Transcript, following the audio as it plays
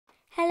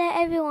Hello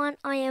everyone,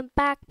 I am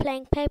back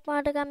playing Paper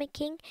Origami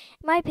King.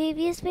 In my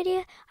previous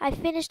video, I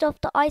finished off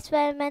the Ice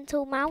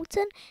Elemental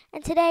Mountain,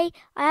 and today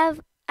I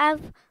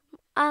have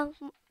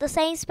the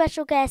same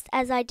special guest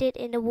as I did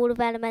in the Wall of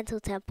Elemental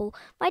Temple,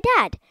 my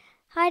dad.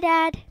 Hi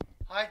Dad.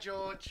 Hi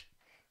George.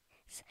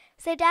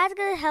 So Dad's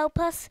gonna help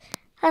us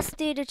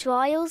do the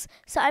trials.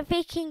 So I'm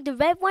thinking the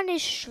red one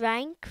is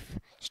strength,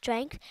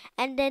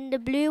 and then the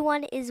blue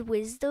one is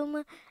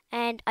wisdom,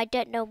 and I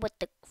don't know what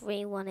the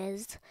green one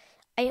is.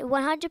 I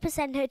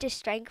 100% know the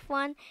strength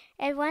one,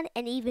 everyone,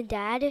 and even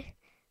Dad.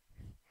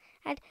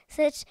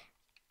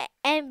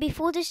 And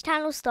before this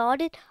channel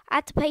started, I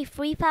had to pay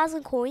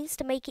 3,000 coins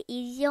to make it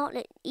easier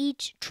on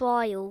each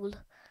trial.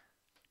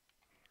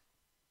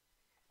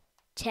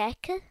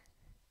 Check.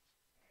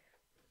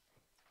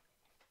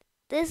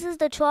 This is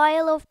the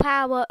Trial of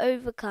Power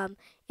Overcome.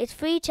 It's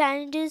 3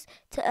 challenges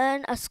to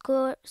earn a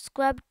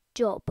scrub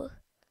job.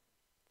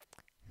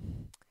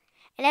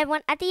 And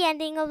everyone, at the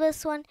ending of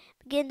this one,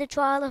 begin the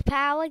Trial of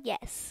Power,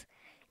 yes.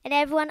 And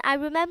everyone, I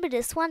remember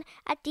this one,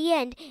 at the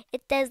end,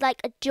 there's like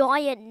a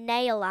giant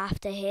nail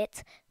after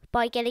hit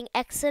by getting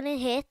excellent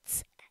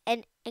hits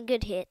and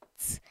good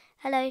hits.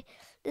 Hello,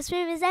 this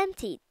room is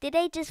empty. Did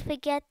they just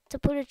forget to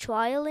put a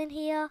trial in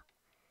here?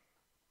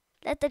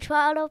 Let the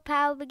Trial of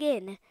Power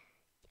begin.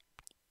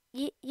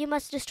 You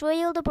must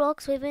destroy all the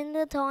blocks within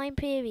the time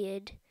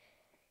period.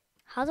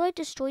 How do I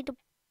destroy the...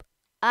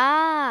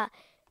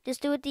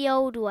 just do it the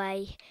old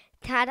way.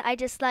 Dad, I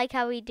just like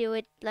how we do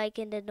it like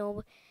in the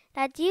normal...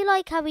 Dad, do you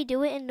like how we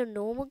do it in the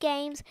normal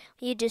games?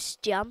 You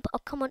just jump. Oh,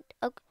 come on.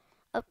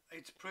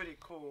 It's pretty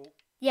cool.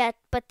 Yeah,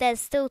 but there's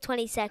still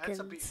 20 seconds.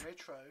 That's a bit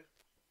retro.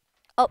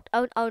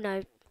 Oh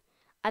no.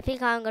 I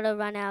think I'm going to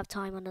run out of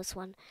time on this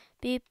one.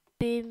 Beep,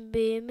 boom,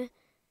 boom.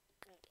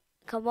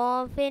 Come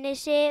on,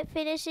 finish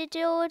it,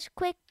 George.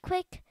 Quick.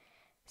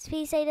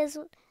 Please say there's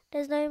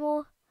no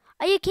more.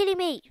 Are you kidding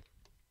me?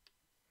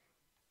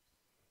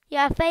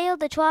 Yeah, I failed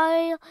the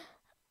trial.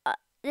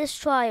 This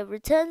trial.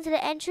 Return to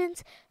the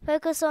entrance.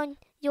 Focus on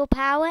your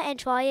power and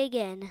try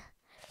again.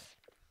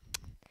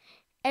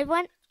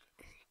 Everyone,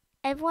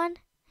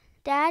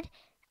 Dad.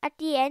 At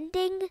the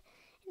ending,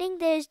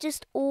 there's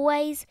just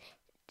always.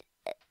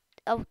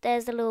 Oh,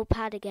 there's the little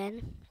pad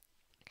again.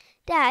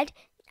 Dad,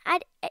 I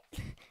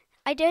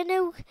don't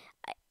know.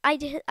 I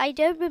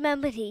don't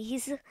remember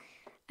these.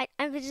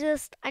 I'm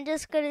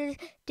just gonna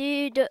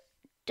do the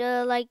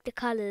like the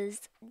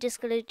colors. I'm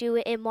just gonna do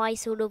it in my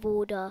sort of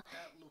order.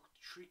 That looked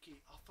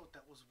tricky. I thought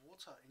that was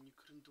water and you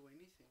couldn't do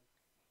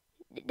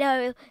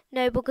anything.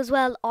 No, because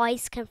well,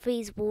 ice can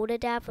freeze water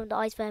down from the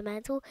ice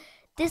elemental.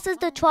 This is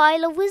the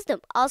Trial of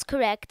Wisdom. I was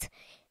correct.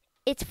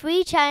 It's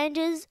 3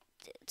 challenges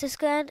to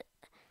earn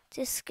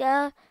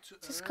Sacred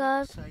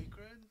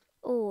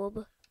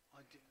orb.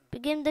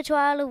 Begin the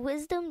Trial of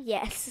Wisdom?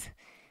 Yes.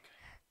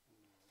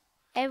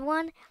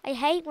 Everyone, I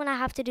hate when I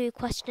have to do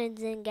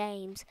questions in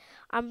games.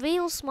 I'm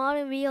real smart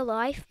in real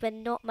life, but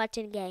not much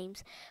in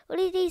games. What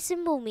do these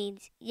symbols mean?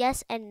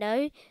 Yes and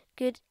no,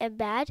 good and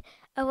bad.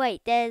 Oh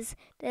wait, there's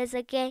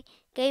a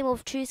game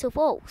of truth or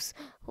false.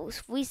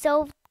 We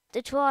solved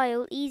the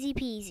trial, easy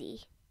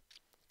peasy.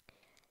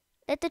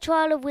 Let the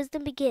Trial of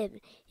Wisdom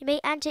begin. You may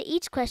answer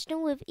each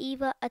question with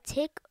either a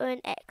tick or an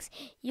X.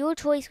 Your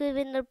choice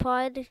within the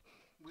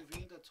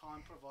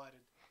time provided.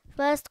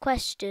 First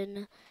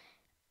question.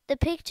 The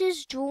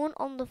pictures drawn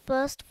on the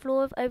first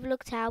floor of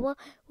Overlook Tower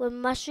were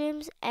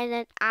mushrooms and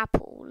an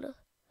apple.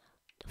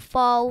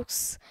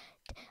 False.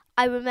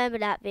 I remember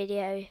that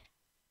video.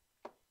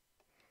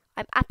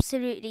 I'm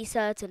absolutely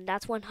certain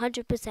that's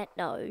 100%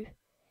 no.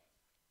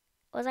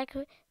 Was I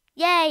correct?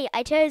 Yay!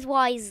 I chose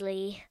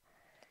wisely.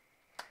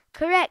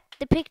 Correct.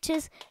 The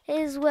pictures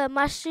were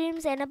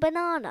mushrooms and a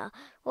banana.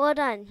 Well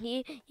done.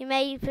 You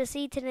may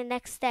proceed to the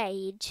next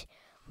stage.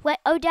 Wait,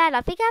 oh, Dad,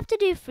 I think I have to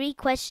do 3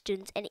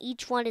 questions, and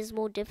each one is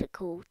more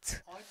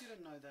difficult. I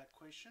didn't know that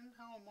question.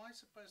 How am I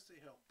supposed to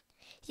help?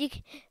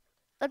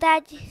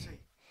 Dad, let's see.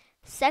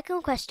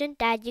 Second question,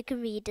 Dad, you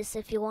can read this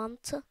if you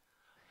want.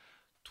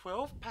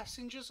 12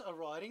 passengers are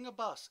riding a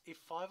bus. If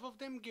 5 of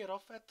them get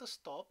off at the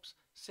stops,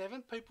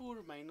 7 people will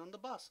remain on the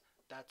bus.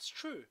 That's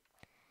true.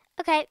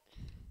 Okay.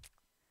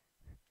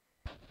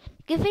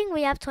 Good thing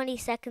we have 20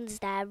 seconds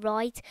there,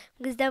 right?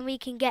 Because then we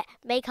can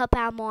make up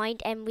our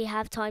mind and we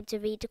have time to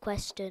read the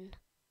question.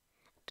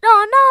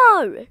 Oh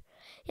no!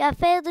 You have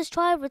failed this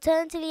trial.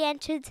 Return to the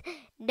entrance.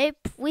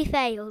 Nope, we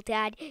failed,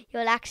 Dad.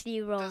 You're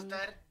actually wrong.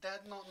 Does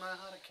Dad not know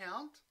how to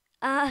count?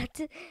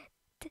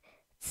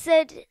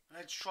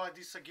 Let's try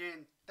this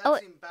again.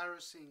 That's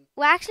embarrassing.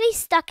 We're actually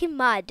stuck in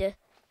mud.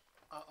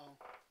 Uh-oh.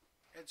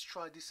 Let's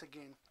try this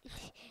again.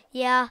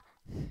 Yeah.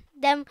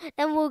 Then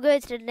we'll go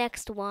to the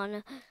next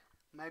one.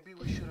 Maybe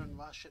we shouldn't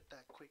rush it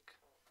that quick.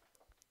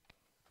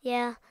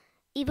 Yeah,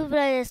 even though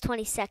there's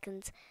 20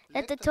 seconds.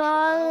 Let the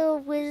Trial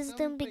of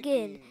Wisdom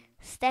begin.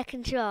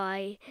 Second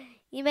try.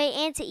 You may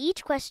answer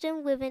each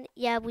question with an...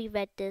 Yeah, we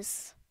read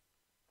this.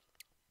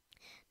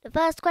 The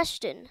first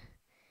question.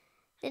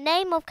 The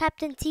name of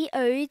Captain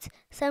T.O.'s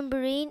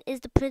submarine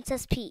is the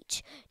Princess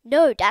Peach.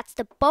 No, that's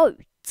the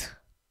boat.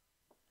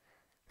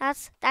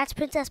 That's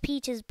Princess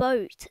Peach's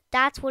boat.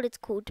 That's what it's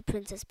called, the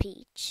Princess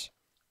Peach.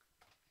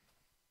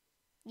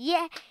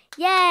 Yeah,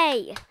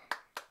 yay!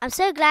 I'm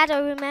so glad I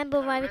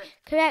remember my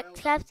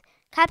correct.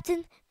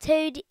 Captain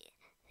Toad's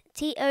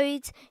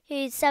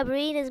whose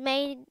submarine has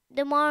made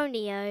the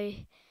Mario.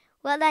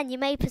 Well then, you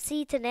may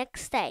proceed to the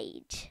next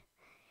stage.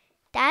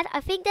 Dad,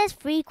 I think there's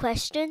 3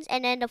 questions,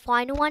 and then the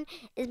final one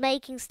is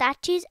making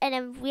statues, and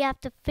then we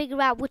have to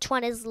figure out which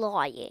one is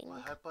lying.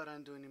 Well, I hope I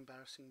don't do an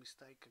embarrassing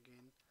mistake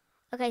again.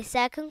 Okay,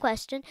 second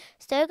question.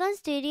 Stogan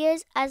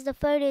Studios as the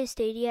photo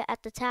studio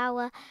at the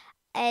tower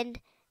and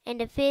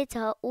the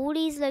theatre. All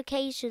these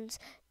locations,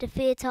 the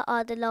theatre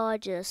are the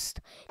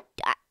largest.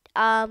 I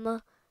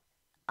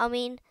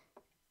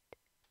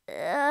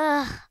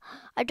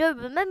don't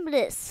remember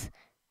this.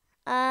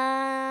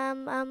 I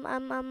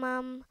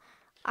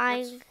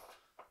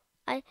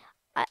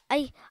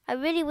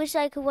really wish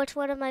I could watch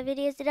one of my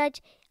videos.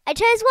 I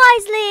chose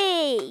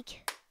wisely.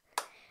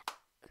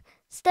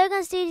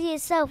 Stogan Studio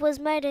itself was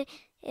made,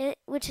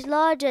 which is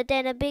larger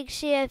than a big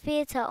sheer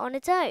theatre on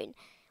its own.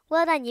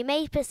 Well done, you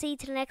may proceed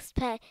to the next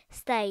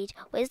stage.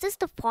 Well, is this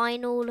the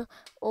final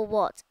or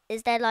what?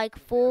 Is there like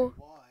 4?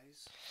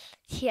 Wise.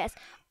 Yes.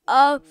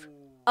 Oh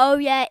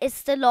yeah,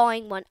 it's the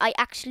lying one. I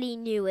actually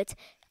knew it.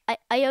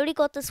 I only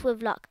got this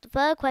with luck. The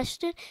third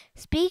question,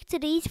 speak to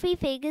these 3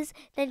 figures,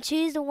 then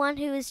choose the one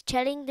who is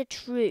telling the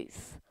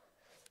truth.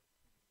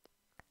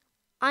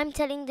 I'm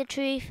telling the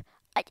truth.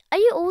 Are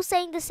you all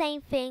saying the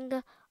same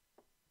thing?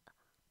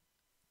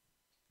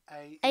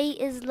 A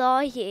is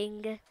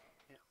lying.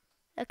 Yeah.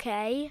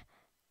 Okay.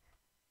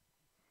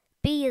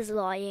 B is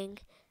lying.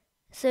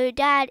 So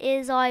Dad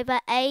is either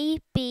A,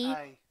 B.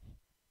 A.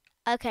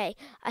 Okay,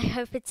 I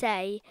hope it's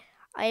A.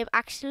 I'm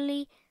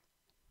absolutely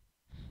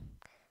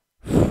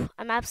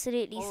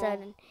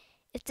certain.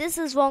 If this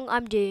is wrong,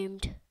 I'm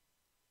doomed.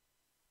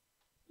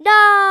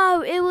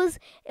 No, it was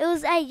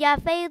A. Yeah,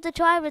 failed to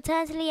try.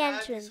 Return to the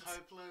entrance. That is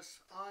hopeless.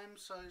 I'm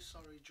so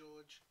sorry,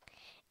 George.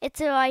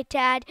 It's alright,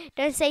 Dad.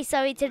 Don't say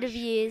sorry to the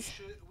viewers.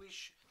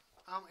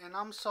 And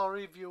I'm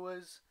sorry,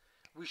 viewers.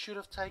 We should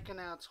have taken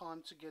our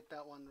time to get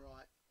that one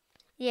right.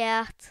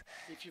 Yeah.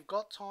 If you've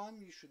got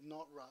time, you should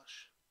not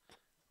rush.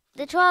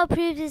 The trial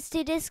proves it's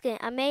too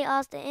distant. I may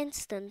ask the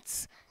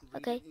instance.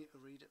 Okay.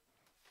 Read it.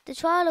 The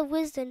trial of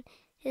wisdom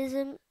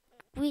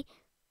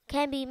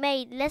can be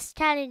made less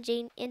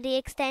challenging in the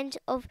extent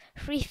of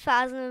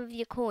 3,000 of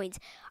your coins.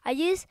 I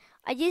used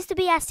to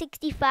be at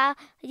 60,000. I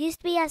used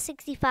to be at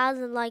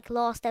 60,000 like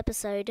last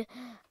episode.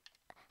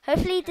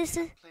 Hopefully this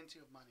is plenty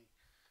of money.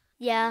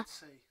 yeah.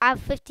 I have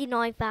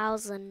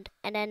 59,000,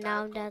 and then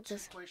now I'm down to.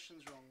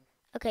 Questions wrong.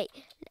 Okay,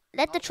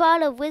 let the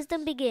trial of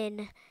wisdom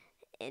begin.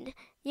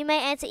 You may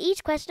answer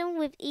each question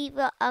with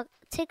either a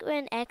tick or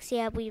an X.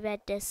 Yeah, we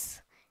read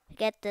this.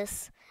 Get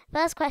this.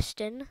 First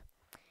question.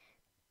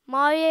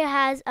 Mario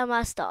has a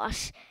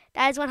mustache.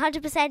 That is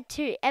 100%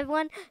 true.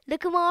 Everyone,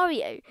 look at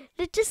Mario.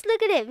 Just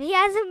look at him. He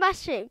has a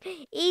mushroom.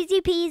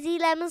 Easy peasy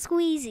lemon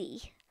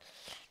squeezy.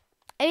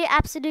 Are you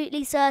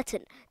absolutely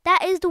certain?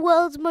 That is the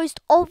world's most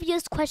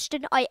obvious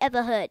question I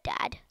ever heard,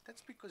 Dad.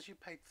 That's because you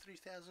paid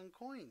 3,000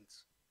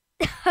 coins.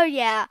 Oh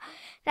yeah,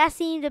 that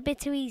seemed a bit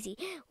too easy.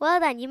 Well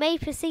then, you may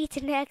proceed to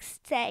the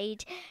next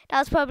stage. That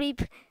was probably...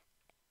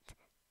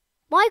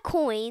 My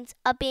coins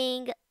are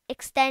being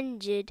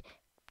extended.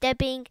 They're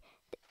being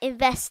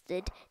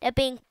invested. They're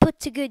being put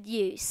to good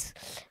use.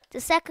 The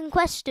second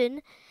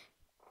question.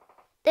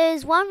 There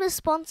is one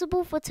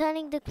responsible for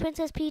turning the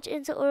Princess Peach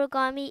into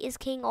origami is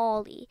King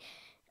Ollie.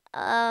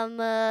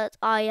 I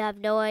have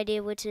no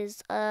idea which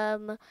is...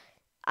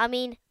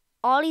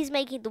 Ollie's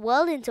making the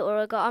world into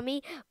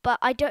origami, but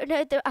I don't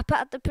know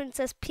about the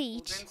Princess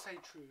Peach. Well, then say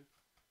true.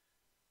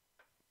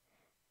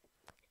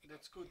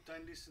 That's good.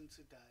 Don't listen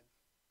to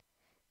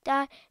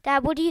Dad.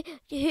 Dad, who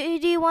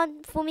do you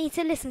want for me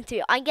to listen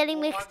to? I'm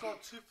getting mixed. I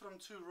got 2 from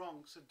 2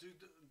 wrong, so do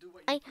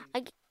what you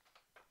think.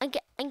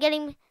 I'm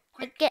getting.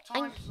 Quick,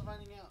 time's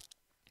running out.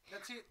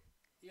 That's it.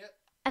 Yep.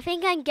 I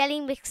think I'm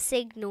getting mixed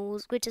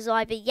signals, which is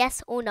either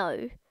yes or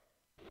no.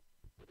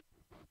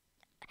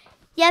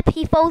 Yep,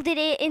 he folded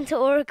it into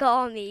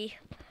origami.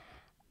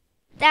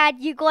 Dad,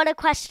 you got a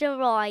question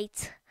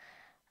right.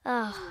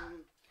 Oh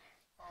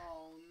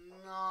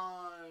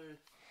no.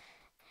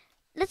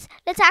 Let's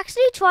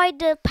actually try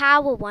the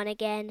power one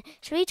again.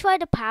 Should we try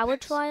the power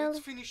trial? Let's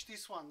finish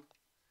this one.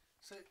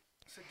 So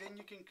then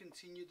you can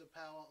continue the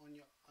power on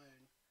your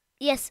own.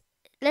 Yes,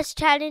 let's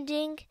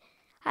challenging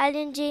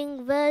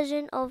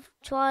version of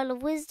Trial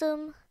of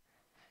Wisdom.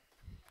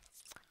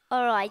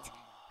 Alright.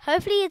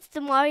 Hopefully it's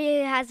the Mario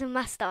who has a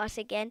mustache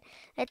again.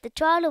 Let the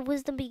Trial of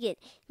Wisdom begin.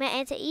 You may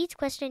answer each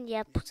question.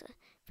 Yep.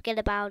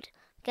 Forget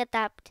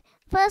that.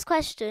 First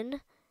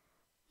question.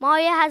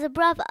 Mario has a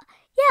brother.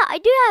 Yeah, I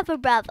do have a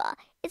brother.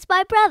 It's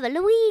my brother,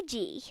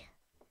 Luigi.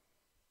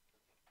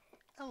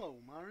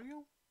 Hello,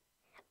 Mario.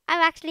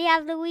 I actually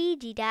have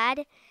Luigi,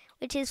 Dad,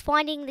 which is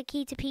finding the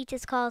key to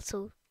Peach's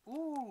castle.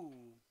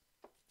 Ooh.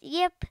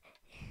 Yep.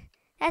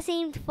 That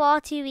seemed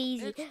far too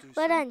easy. Let's do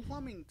well some done.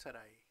 plumbing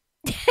today.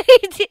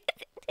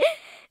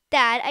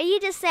 Dad, are you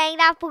just saying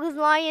that because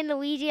Mario and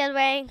Luigi are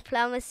wearing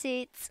plumber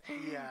suits?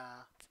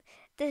 Yeah.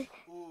 The-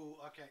 Ooh,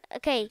 okay.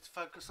 Okay, Let's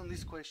focus on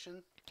this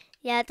question.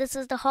 yeah, this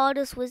is the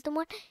hardest wisdom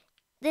one.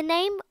 The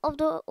name of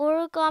the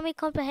origami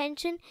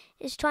comprehension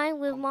is trying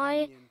with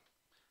Mario. Companion.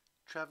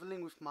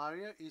 Traveling with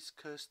Mario is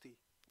Kirsty.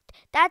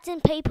 That's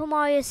in Paper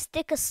Mario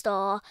Sticker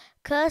Star.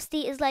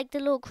 Kirsty is like the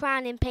little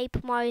crown in Paper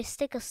Mario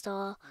Sticker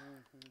Star.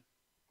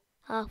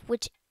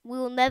 Which we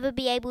will never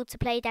be able to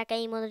play that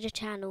game on the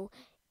channel.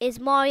 Is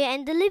Mario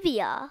and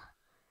Olivia.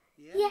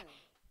 Yeah.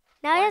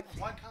 Now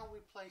Why can't we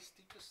play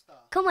Sticker Star?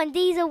 come on,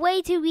 these are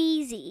way too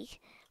easy.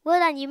 Well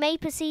done, you may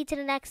proceed to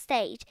the next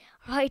stage.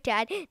 Right,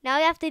 Dad, now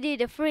you have to do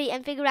the three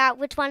and figure out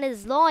which one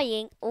is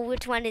lying or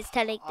which one is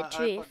telling the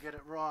truth. Hope I get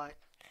it right.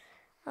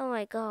 Oh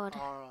my god.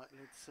 Alright,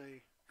 let's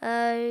see.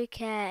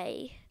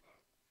 Okay.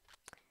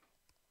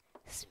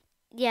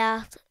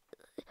 Yeah.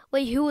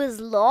 Wait, who is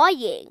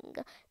lying?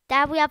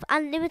 Dad, we have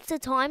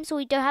unlimited time so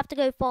we don't have to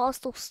go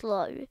fast or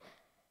slow.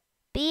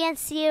 B and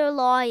C are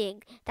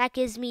lying. That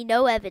gives me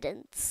no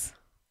evidence.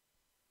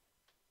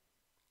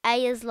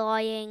 A is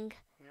lying.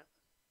 Yep.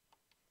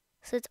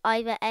 So it's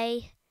either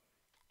A.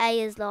 A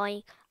is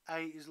lying. A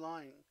is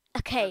lying.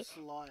 Okay. That's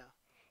the liar.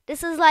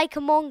 This is like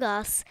Among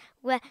Us,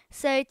 where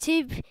so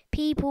two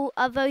people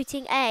are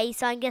voting A,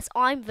 so I guess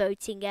I'm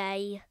voting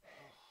A.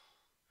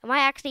 Am I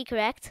actually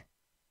correct?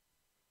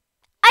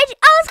 I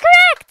was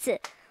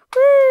correct!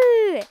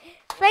 Woo!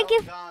 Thank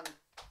you. Done.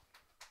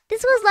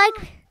 This was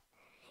like,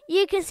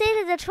 you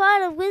consider the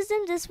trial of wisdom,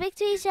 this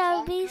victory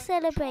shall be Conquered the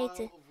celebrated.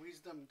 trial of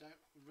wisdom.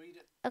 Don't read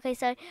it. Okay,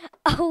 so,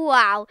 oh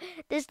wow,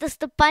 there's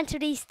just a bunch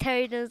of these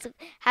totems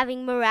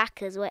having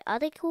maracas. Wait, are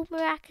they called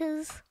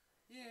maracas?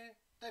 Yeah,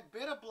 they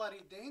better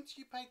bloody dance.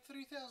 You paid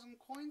 3,000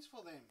 coins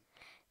for them.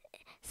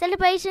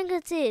 Celebration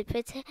continued.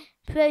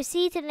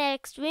 Proceed to the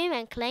next room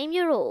and claim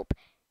your orb.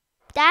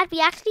 Dad, we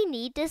actually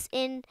need this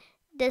in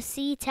the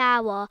sea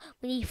tower.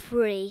 We need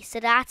 3, so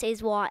that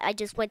is why I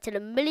just went to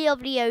the middle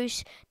of the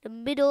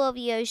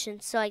ocean,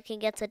 so I can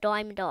get to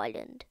Diamond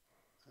Island.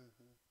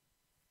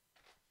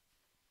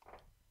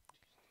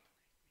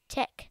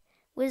 Check.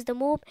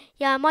 Wisdom orb.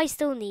 Yeah, I might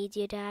still need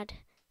you, Dad.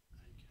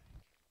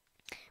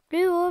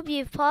 Blue orb,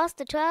 you've passed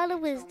the trial of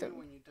wisdom. Tell me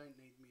when you don't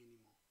need me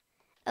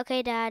anymore.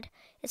 Okay, Dad.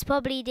 It's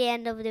probably the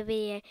end of the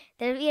video.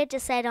 The video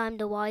just said I'm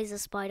the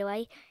wisest, by the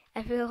way.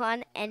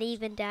 Everyone, and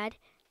even Dad.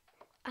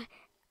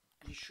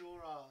 You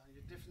sure are.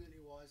 You're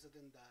definitely wiser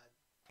than Dad.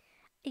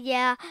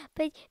 Yeah,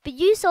 but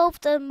you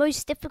solved the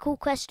most difficult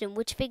question,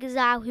 which figures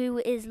out who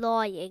is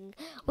lying.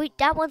 Wait,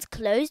 that one's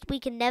closed. We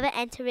can never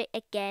enter it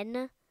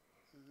again.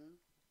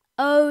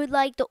 Oh,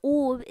 like the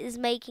orb is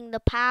making the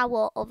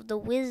power of the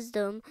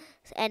wisdom,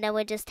 and then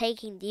we're just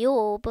taking the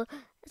orb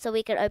so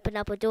we can open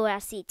up a door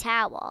at Sea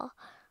Tower.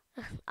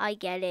 I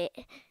get it.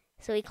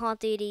 So we can't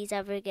do these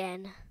ever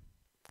again.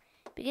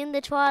 Begin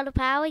the trial of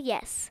power?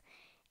 Yes.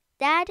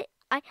 Dad,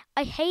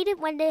 I hate it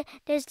when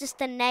there's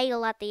just a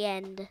nail at the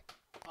end.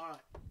 Alright,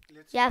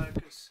 let's Yeah.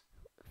 focus.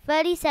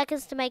 30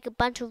 seconds to make a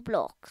bunch of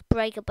blocks.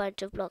 Break a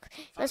bunch of blocks.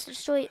 Let's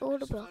destroy all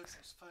the blocks.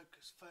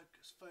 Focus.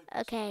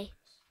 Okay. Focus.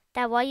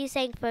 Dad, why are you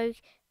saying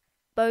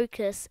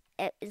focus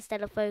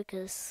instead of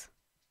focus?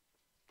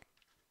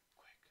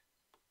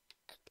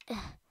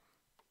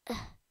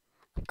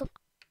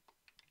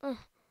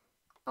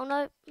 Oh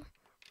no.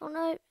 Oh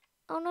no.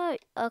 Oh no.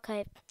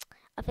 Okay.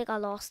 I think I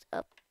lost.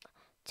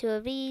 Two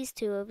of these.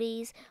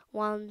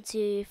 1,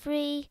 2,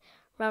 3.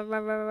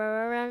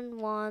 Run.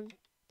 1,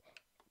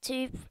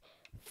 2,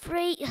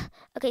 3.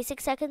 Okay,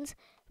 6 seconds.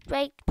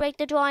 Break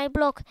the drawing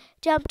block.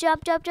 Jump.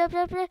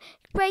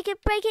 Break it.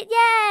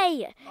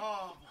 Yay!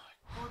 Oh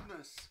my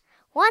goodness.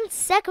 1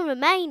 second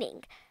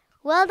remaining.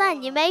 Well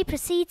done. You may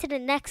proceed to the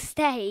next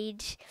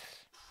stage.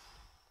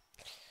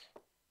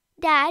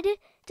 Dad,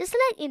 just to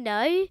let you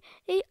know,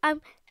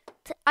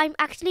 I'm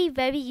actually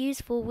very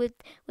useful with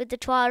the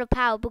trial of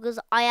power because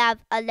I have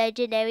a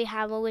legendary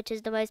hammer, which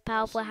is the most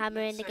powerful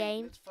hammer in the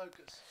game. Let's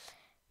focus.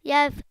 You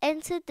have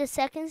entered the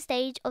second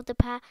stage of the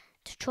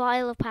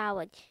trial of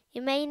power.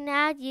 You may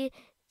now use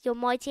your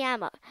mighty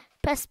hammer.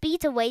 Press B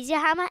to raise your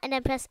hammer, and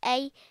then press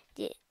A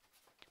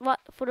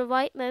for the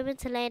right moment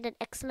to land an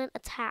excellent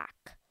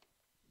attack.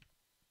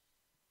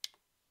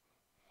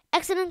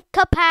 Excellent,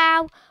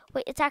 kapow!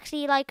 Wait, it's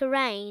actually like a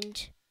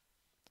range.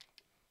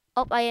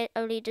 Oh, I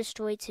only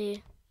destroyed 2.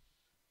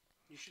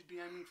 You should be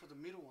aiming for the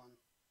middle one.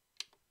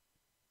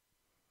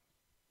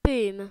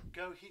 Boom.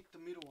 Go hit the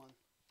middle one.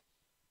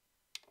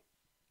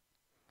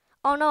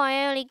 Oh no,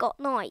 I only got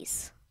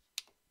nice.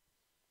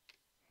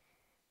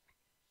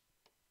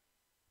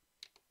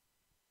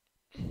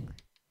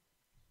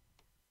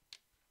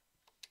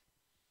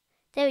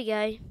 There we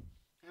go. You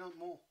want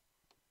more?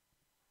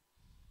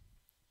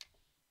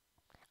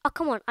 Oh,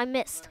 come on, I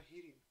missed.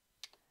 Hit him.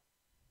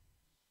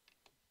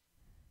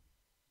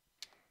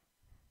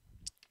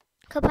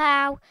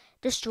 Kapow.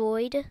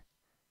 Destroyed.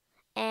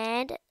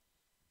 And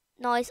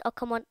nice. Oh,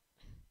 come on.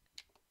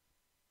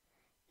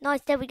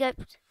 Nice, there we go.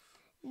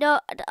 No,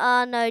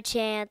 no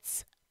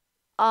chance.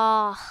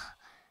 Ah.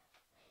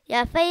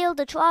 Yeah, failed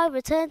the trial.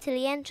 Return to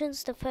the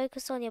entrance to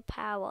focus on your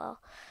power.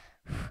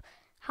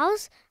 How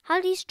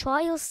are these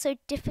trials so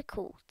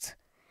difficult?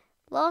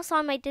 Last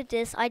time I did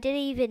this, I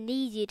didn't even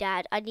need you,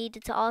 Dad. I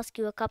needed to ask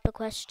you a couple of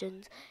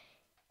questions.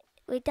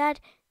 Wait, Dad,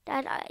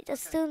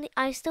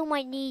 I still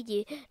might need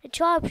you. The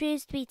trial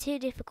proves to be too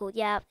difficult.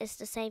 Yeah, it's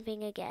the same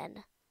thing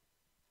again.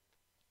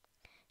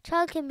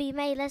 Trial can be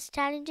made less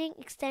challenging.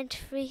 Extend to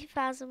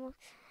 3,000.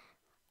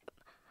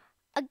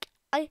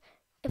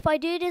 If I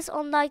do this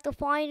on like the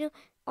final,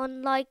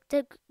 on like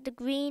the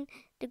green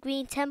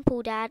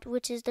temple, Dad,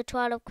 which is the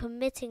trial of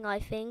committing, I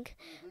think,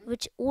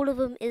 which all of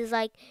them is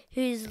like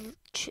who's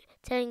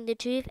telling the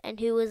truth and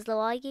who is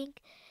lying.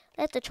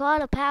 Let the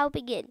trial of power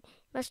begin.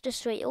 You must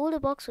destroy all the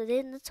blocks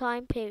within the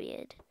time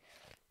period.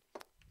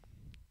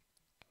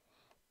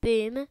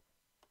 Boom,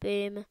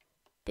 boom,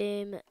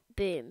 boom,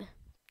 boom,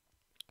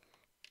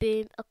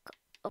 boom.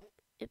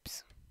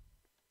 Oops.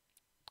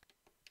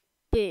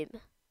 Boom,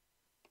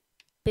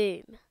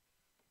 boom.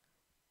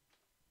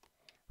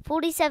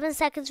 47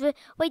 seconds.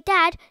 Wait,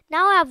 Dad.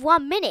 Now I have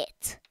 1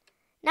 minute.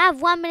 Now I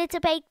have 1 minute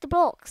to bake the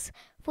blocks.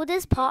 For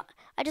this part,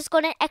 I just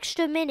got an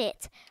extra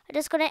minute.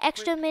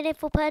 Minute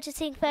for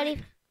purchasing 30.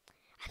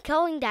 I'm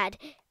going, Dad.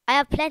 I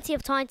have plenty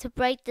of time to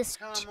break this.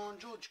 Come on,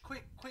 George.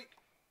 Quick.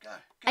 Go.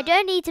 I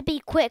don't need to be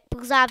quick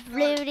because I've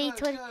literally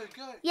 20.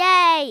 Go.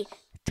 Yay!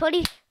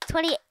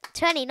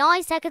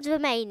 29 seconds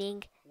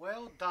remaining.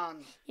 Well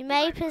done. You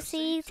may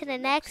proceed to the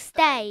next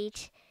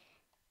stage.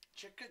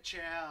 Chicka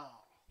chow.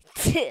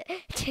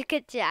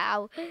 Chicka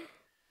chow.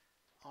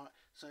 Alright,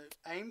 so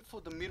aim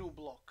for the middle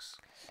blocks.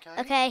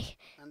 Okay.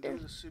 And do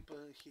the super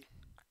hit.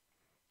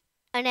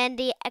 And then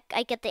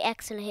I get the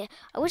excellent here.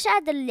 I wish I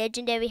had the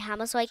legendary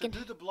hammer so I can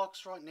do the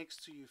blocks right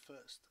next to you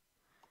first.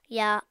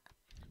 Yeah.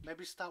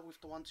 Maybe start with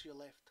the one to your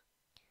left.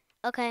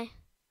 Okay.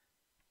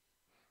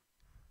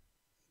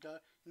 Go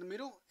in the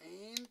middle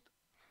and.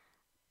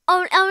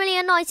 Oh, only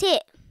a nice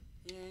hit.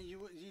 Yeah,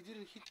 you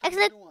didn't hit the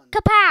excellent middle one.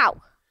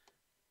 Kapow!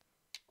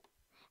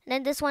 And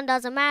then this one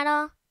doesn't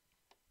matter.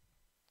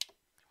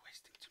 You're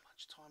wasting too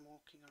much time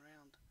walking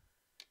around.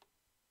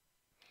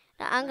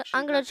 Now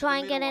I'm gonna try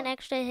and get an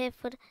extra hit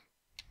for.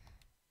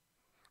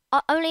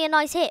 Only a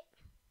nice hit.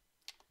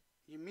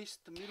 You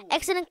missed the middle.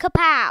 Excellent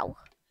Kapow!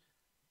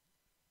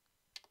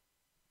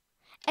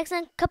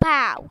 Excellent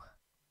Kapow!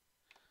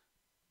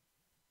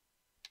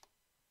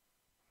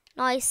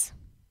 Nice.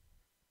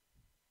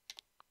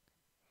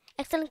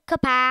 Excellent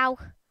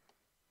Kapow!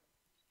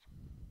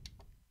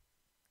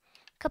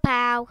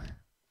 Kapow!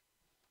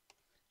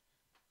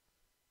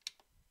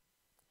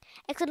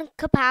 Excellent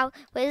Kapow!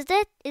 Wait,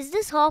 is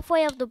this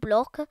halfway of the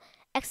block?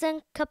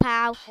 Excellent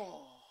Kapow!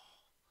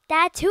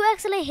 Dad, 2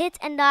 excellent hits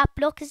and that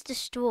block is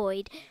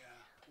destroyed. Yeah,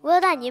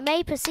 well done, you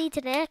may proceed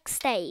to the next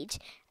stage.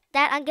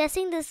 Dad, I'm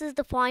guessing this is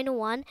the final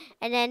one,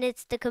 and then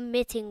it's the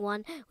committing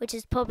one, which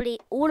is probably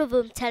all of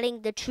them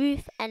telling the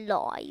truth and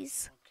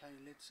lies. Okay,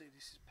 let's see,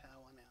 this is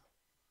power now.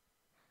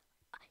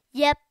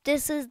 Yep,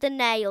 this is the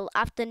nail. I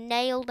have to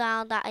nail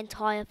down that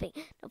entire thing.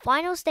 The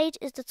final stage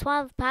is the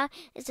 12 power,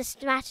 is to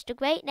smash the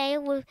great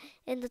nail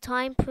within the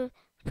time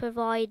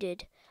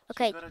provided.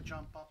 Okay. So you gotta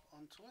jump up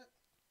onto it?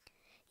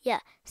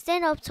 Yeah,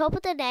 stand up top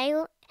of the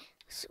nail,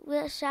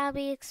 shall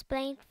be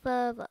explained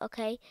further.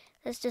 Okay,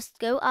 let's just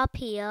go up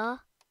here.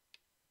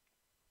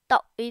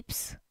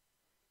 Oops.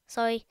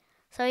 Sorry,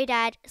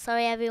 Dad.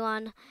 Sorry,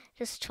 everyone.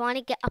 Just trying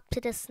to get up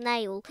to this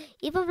nail.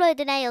 Even though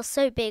the nail's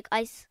so big, how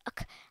am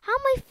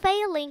I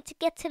failing to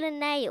get to the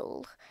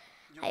nail?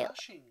 You're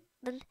rushing.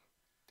 Don't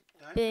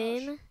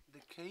boom. Rush.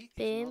 The key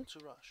is not to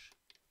rush.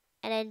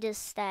 And then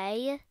just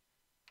stay.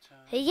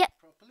 Yep.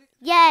 Properly.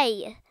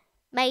 Yay!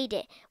 Made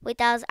it. Wait,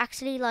 that was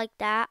actually like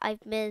that.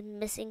 I've been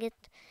missing it.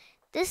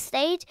 This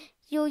stage,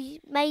 you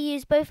may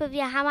use both of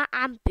your hammer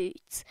and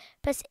boots.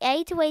 Press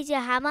A to raise your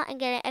hammer and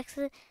get an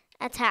excellent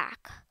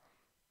attack.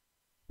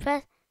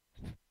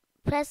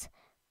 Press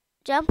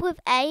jump with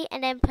A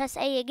and then press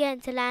A again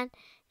to land.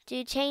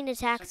 Do chain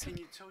attacks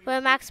for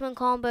a maximum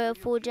combo of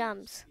 4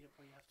 jumps.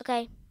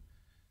 Okay.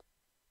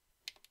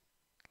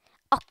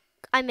 Oh,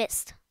 I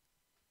missed.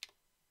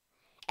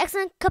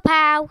 Excellent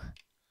Kapow!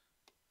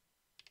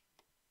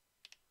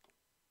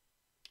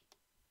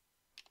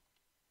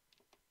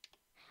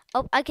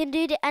 Oh, I can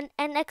do an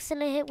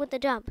excellent hit with the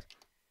jump.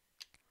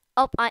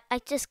 Oh, I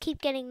just keep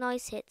getting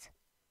nice hits.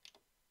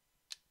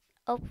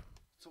 Oh.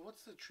 So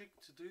what's the trick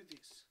to do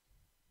this?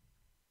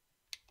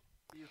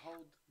 You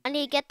hold. I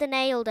need to get the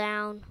nail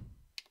down.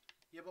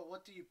 Yeah, but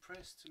what do you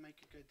press to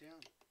make it go down?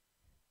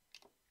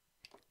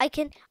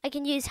 I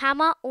can use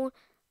hammer or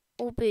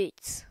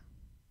boots.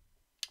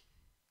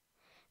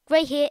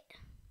 Great hit.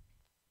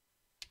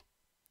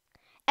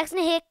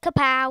 Excellent hit,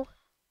 Kapow!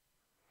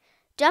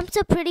 Jumps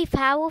are pretty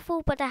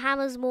powerful, but the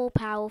hammer's more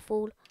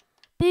powerful.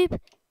 Boop.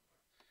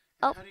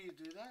 Oh. How do you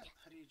do that?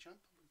 How do you jump?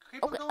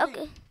 Keep going.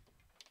 Okay.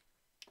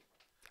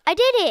 I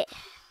did it.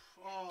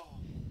 Oh,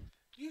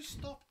 you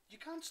stop. You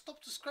can't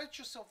stop to scratch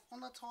yourself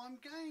on a time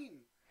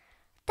game.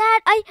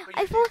 Dad, I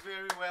thought thought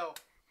very well.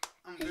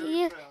 I'm very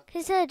You proud.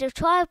 consider the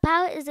trial of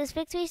power is this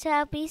victory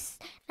shall be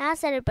now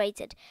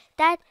celebrated.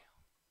 That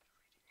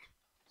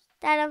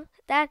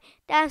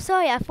I'm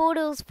sorry. I thought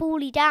it was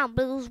fully down,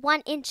 but it was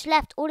 1 inch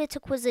left. All it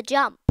took was a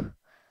jump,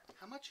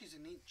 How much is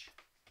an inch?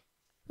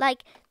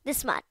 like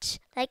this much,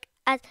 like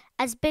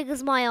as big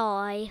as my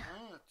eye.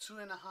 Ah,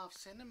 2.5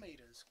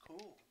 centimeters.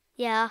 Cool.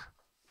 Yeah.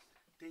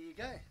 There you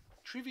go.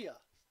 Trivia.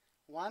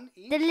 1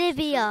 inch. The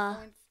Livia.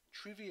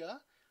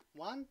 Trivia.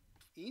 1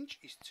 inch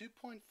is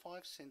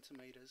 2.5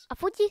 centimeters. I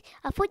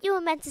thought you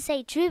were meant to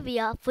say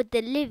trivia for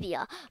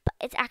Delivia, but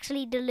it's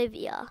actually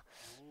Delivia.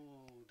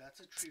 Oh,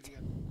 that's a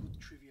good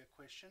trivia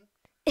question.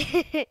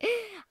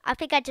 I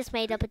think I just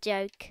made up a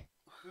joke.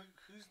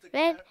 Who's the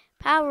Red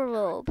Power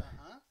Orb.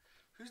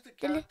 Who's the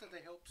character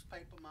that helps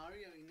Paper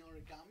Mario in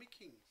Origami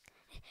King?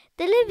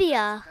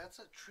 Delivia. That's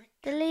a trick.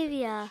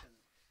 Delivia.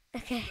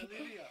 Okay.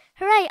 Delivia.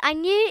 Hooray! I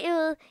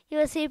knew you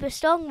were super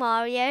strong,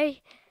 Mario.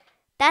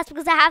 That's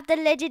because I have the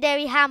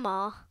legendary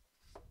hammer.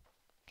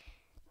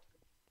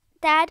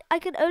 Dad, I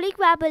can only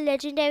grab a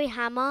legendary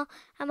hammer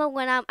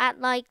when I'm at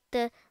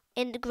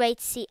in the Great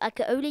Sea. I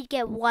can only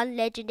get one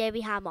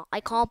legendary hammer.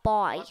 I can't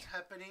buy. What's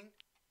happening?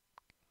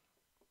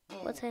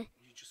 Boom. What's it?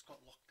 You just got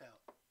locked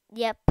out.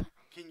 Yep.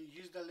 Can you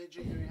use the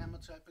legendary hammer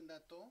to open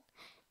that door?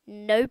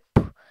 Nope.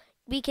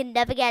 We can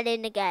never get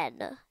in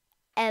again.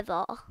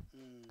 Ever.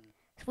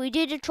 So we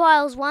do the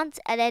trials once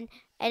and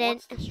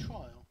What's this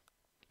trial?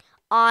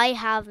 I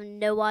have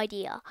no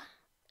idea.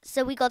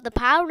 So we got the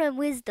power and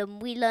wisdom.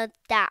 We learned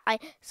that.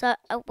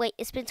 Wait,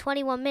 it's been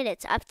 21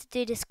 minutes. I have to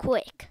do this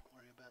quick.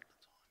 Worry about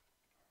the time.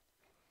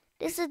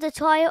 This is the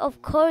trial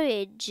of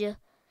courage.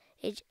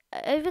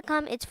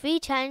 Overcome its 3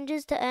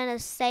 challenges to earn a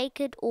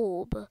sacred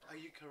orb. Are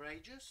you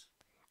courageous?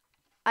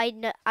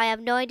 I have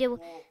no idea. Or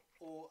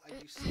are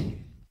you scared?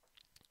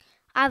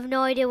 I have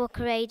no idea what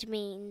courage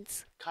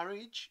means.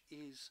 Courage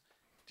is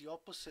the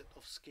opposite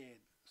of scared.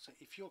 So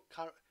if you're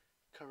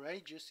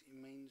courageous,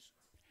 it means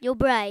You're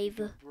brave.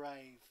 you're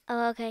brave.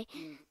 Oh, okay.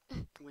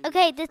 When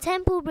Okay, you're the afraid.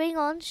 temple, bring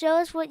on. Show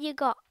us what you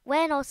got.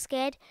 We're not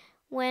scared.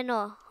 We're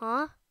not,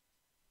 huh?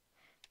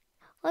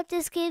 What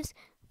this gives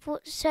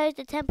shows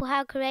the temple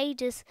how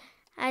courageous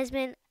has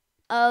been.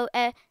 Oh,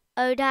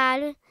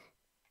 Dad.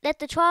 Let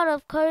the trial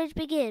of courage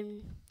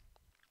begin.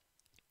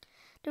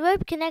 The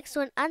rope connects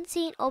to an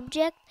unseen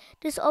object.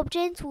 This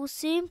object will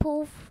soon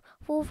fall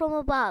from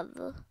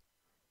above.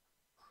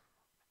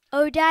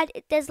 Oh, Dad,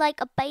 there's like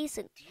a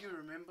basin. Do you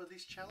remember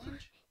this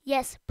challenge?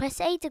 Yes,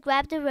 press A to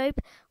grab the rope.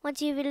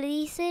 Once you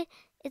release it,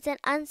 it's an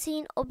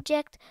unseen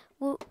object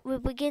will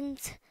begin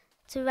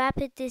to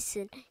rapid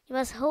descent. You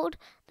must hold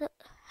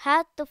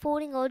the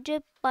falling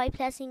object by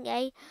pressing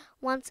A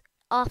once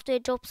after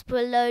it drops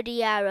below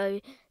the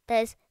arrow.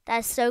 That's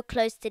so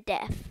close to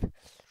death.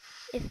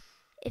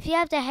 If you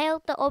have to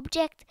hold the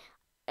object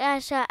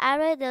as an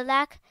arrow, the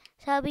lack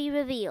shall be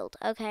revealed.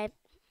 Okay,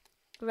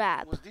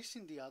 grab. Was this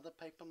in the other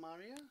Paper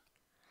Mario?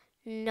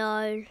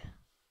 No.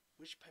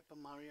 Which Paper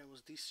Mario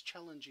was this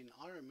challenge in?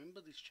 I remember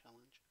this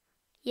challenge.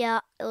 Yeah,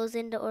 it was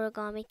in the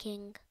Origami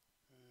King.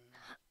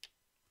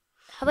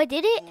 Have I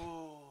did it?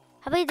 Oh.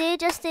 Have I did it,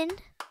 Justin?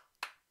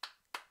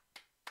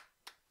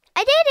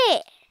 I did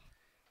it!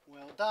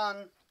 Well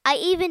done. I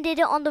even did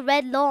it on the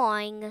red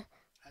line.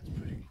 That's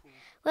pretty cool.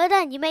 Well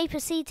done, you may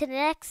proceed to the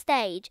next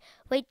stage.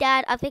 Wait,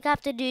 Dad, I think I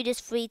have to do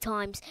this 3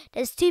 times.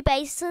 There's 2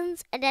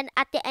 basins, and then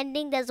at the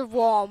ending there's a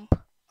romp.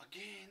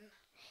 Again?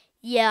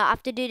 Yeah, I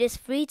have to do this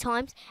 3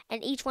 times,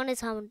 and each one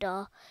is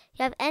under.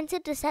 You have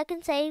entered the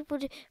second stage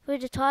for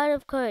the trial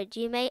of courage.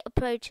 You may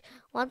approach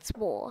once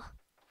more.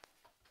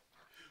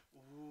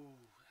 Ooh,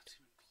 that's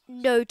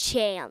even closer. No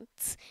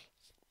chance.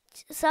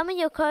 Summon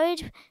your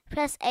courage.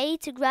 Press A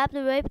to grab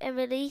the rope and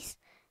release.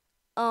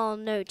 Oh,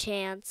 no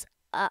chance.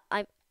 I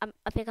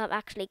think I'm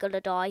actually gonna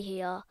die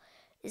here.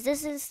 Is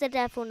this instant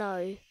death or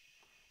no?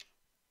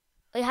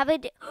 Wait, have I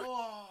did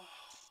Well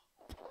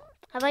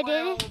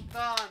it?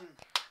 done.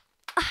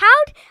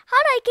 How did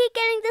I keep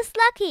getting this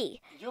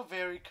lucky? You're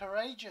very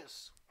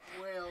courageous.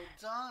 Well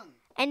done.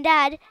 And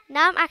Dad,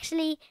 now I'm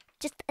actually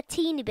just a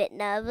teeny bit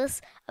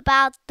nervous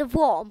about the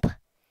romp.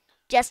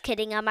 Just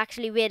kidding, I'm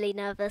actually really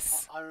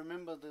nervous. I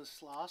remember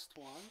this last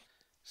one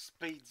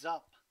speeds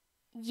up.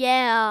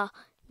 Yeah,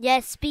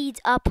 speeds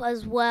up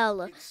as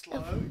well. It's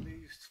slow,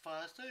 it's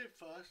faster,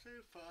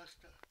 faster,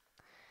 faster.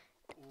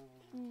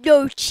 Ooh.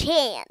 No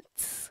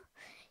chance.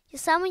 You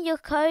summon your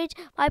courage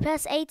by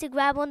press A to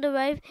grab on the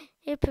rope.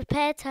 You're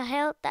prepared to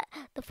help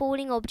the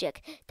falling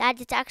object. Dad,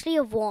 it's actually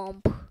a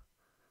romp.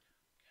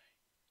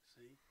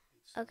 See?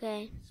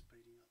 Okay. It's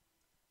speeding up.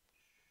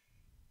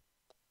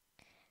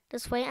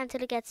 Just wait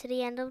until it gets to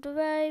the end of the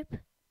rope.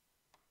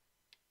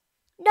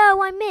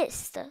 No, I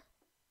missed.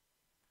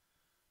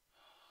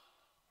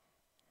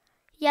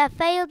 You have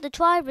failed the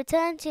try.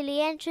 Return to the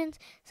entrance.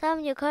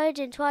 Summon your courage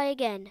and try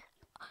again.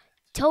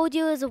 Told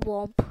you it was a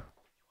romp.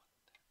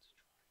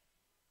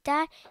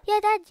 Dad,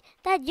 you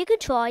can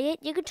try it.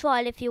 You can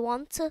try it if you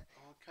want to.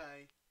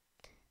 Okay.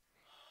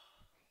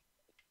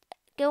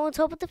 Go on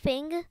top of the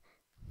thing.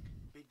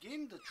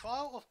 Begin the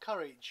trial of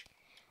courage.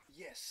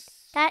 Yes.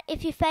 That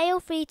if you fail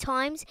 3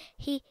 times,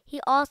 he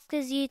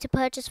asks you to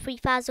purchase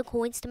 3,000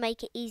 coins to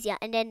make it easier,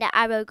 and then the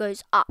arrow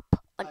goes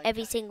up on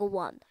every Okay. single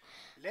one.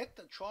 Let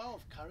the trial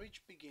of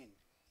courage begin.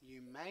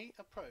 You may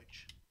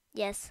approach.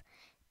 Yes.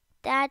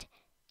 Dad,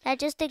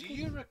 just Do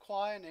you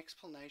require an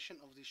explanation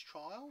of this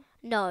trial?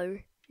 No.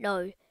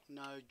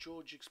 No,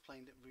 George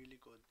explained it really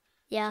good.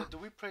 Yeah. So do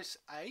we press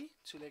A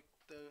to let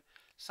the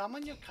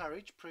summon your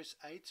courage, press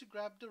A to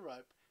grab the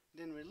rope,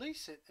 then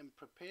release it and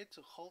prepare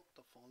to halt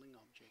the falling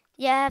object.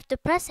 You have to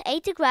press A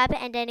to grab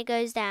it and then it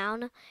goes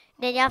down.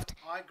 Then you have to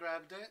I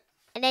grabbed it.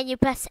 And then you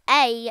press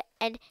A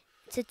and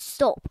to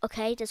stop,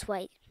 okay? Just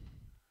wait.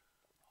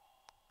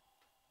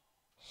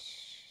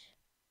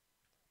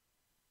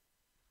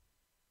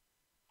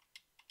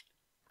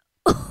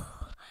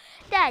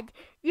 Dad,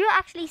 you're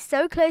actually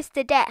so close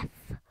to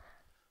death.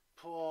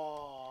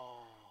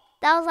 Oh.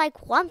 That was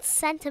like 1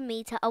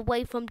 centimeter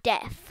away from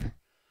death.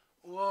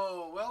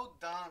 Whoa, well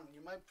done.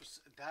 You might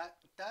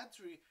Dad's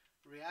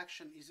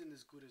reaction isn't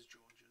as good as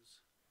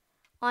George's.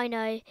 I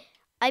know.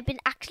 I've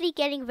been actually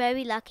getting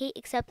very lucky,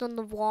 except on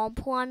the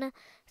womp one,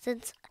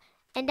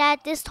 and Dad,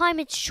 this time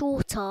it's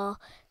shorter.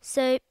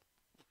 So,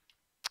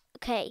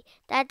 okay,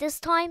 Dad, this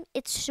time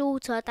it's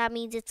shorter. That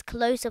means it's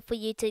closer for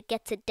you to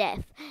get to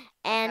death,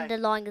 and Okay.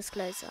 the line is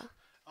closer.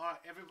 All right,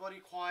 everybody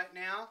quiet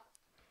now.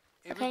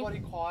 Everybody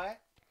quiet.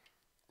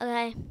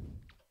 Okay.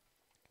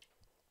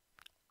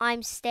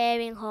 I'm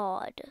staring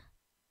hard.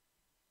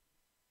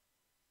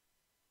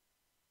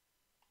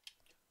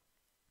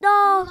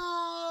 No!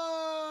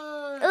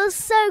 It was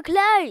so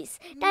close.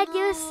 Dad,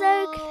 you were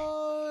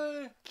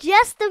so...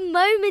 Just a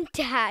moment,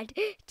 Dad.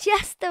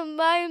 Just a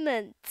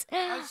moment.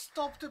 I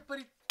stopped it, but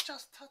it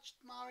just touched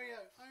Mario.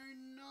 Oh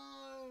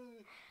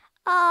no.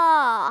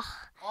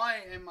 Ah. I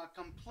am a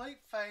complete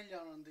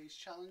failure on these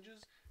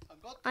challenges. I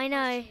got the I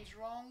know. questions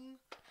wrong.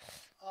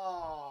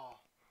 Oh.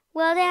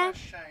 Well, What Dad. a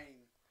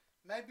shame.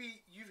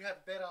 Maybe you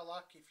have better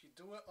luck if you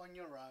do it on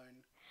your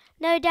own.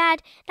 No,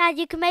 Dad. Dad,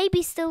 you can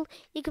maybe still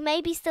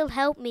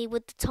help me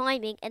with the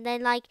timing, and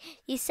then like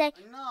you say.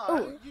 No,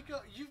 Ooh.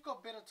 you've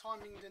got better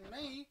timing than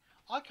me.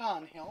 I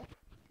can't help.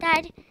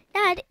 Dad,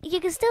 you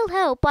can still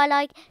help by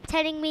like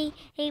telling me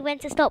when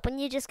to stop, and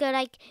you just go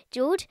like,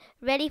 George,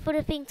 ready for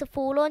the thing to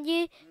fall on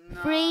you?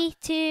 No, 3,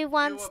 2,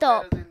 1, you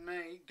stop. are better than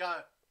me.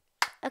 Go.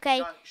 Okay.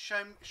 Go.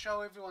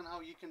 Show everyone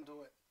how you can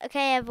do it.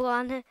 Okay,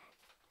 everyone.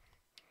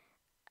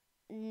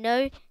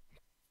 No.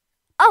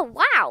 Oh,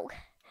 wow.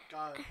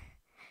 Go.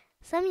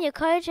 Summon your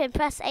courage and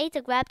press A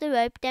to grab the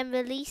rope, then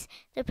release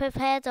to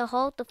prepare to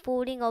hold the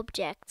falling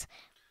object.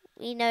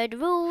 We know the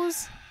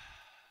rules.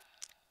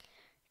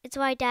 It's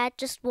right, Dad.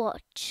 Just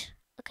watch.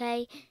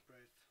 Okay?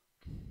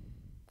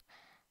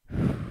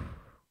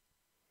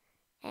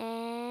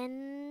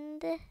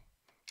 And...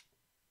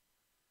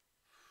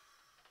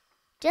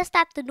 just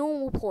at the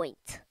normal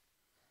point.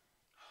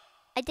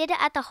 I did it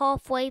at the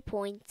halfway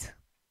point.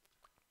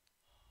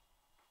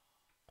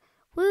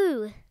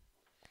 Woo!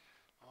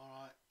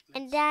 Alright.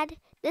 And Dad,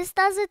 this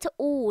does it to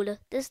all.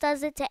 This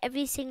does it to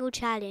every single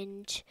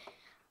challenge.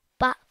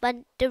 But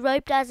the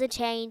rope doesn't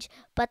change,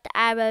 but the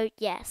arrow,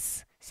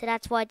 yes. So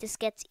that's why this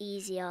gets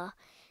easier.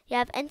 You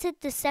have entered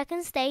the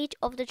second stage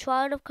of the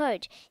trial of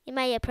courage. You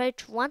may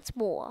approach once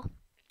more.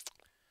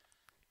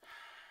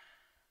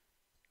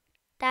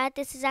 Dad,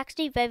 this is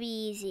actually very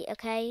easy,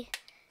 okay?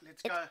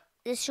 Let's go.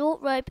 The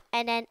short rope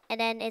and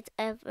then it's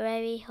a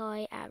very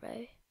high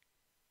arrow.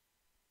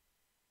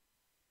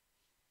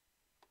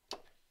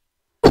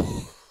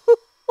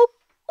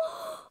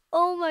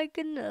 Oh my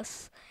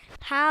goodness.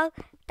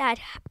 Dad,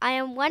 I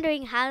am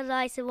wondering how did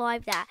I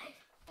survive that?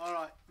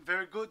 Alright,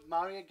 very good.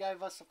 Mario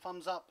gave us a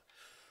thumbs up.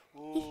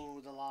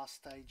 Ooh, the last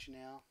stage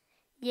now.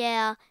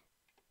 Yeah.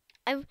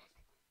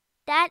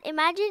 Dad,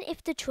 imagine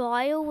if the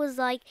trial was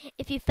like,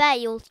 if you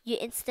fail, you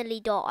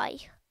instantly die.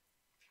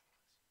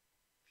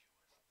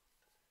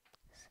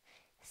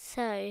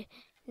 So,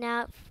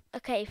 now,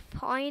 okay,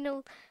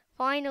 final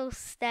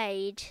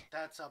stage.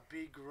 That's a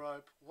big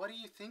rope. What do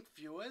you think,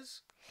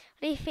 viewers?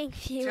 What do you think,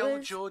 viewers? Tell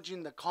George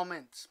in the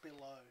comments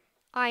below.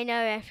 I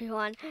know,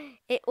 everyone.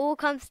 It all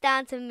comes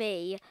down to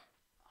me.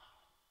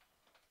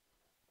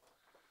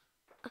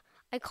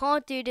 I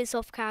can't do this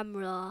off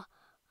camera.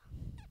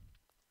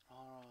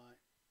 Alright.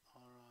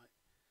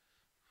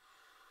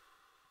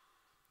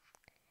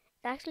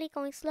 It's actually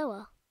going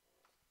slower.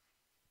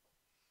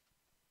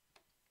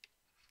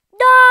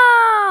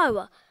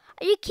 No! Are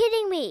you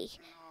kidding me?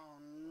 Oh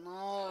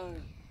no.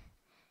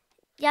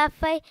 Yeah,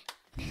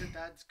 Did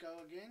Dad's go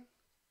again?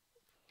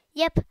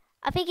 Yep,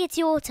 I think it's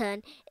your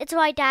turn. It's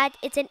right, Dad.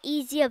 It's an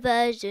easier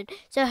version,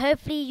 so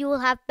hopefully you will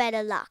have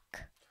better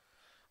luck.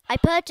 I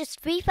purchased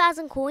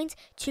 3,000 coins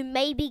to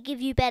maybe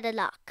give you better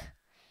luck.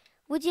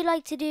 Would you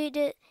like to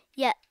do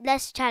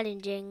less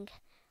challenging?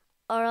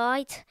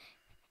 Alright.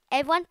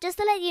 Everyone, just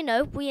to let you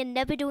know, we are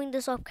never doing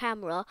this off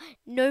camera,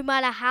 no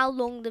matter how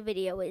long the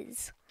video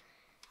is.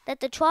 Let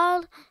the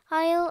trial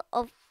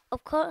of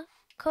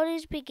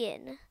courage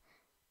begin.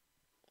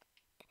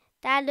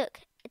 Dad, look,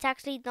 it's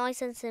actually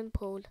nice and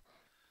simple.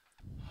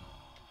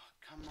 Oh,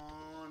 come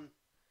on.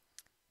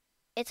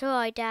 It's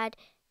alright, Dad.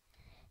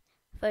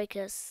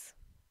 Focus.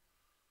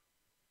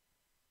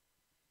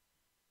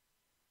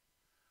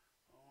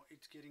 Oh,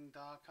 it's getting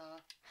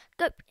darker.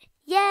 Go.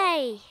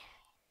 Yay!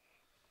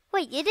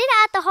 Wait, you did it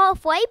at the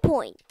halfway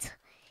point.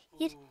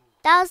 Ooh.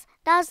 That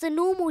was the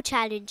normal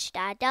challenge,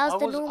 Dad. That was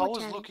the normal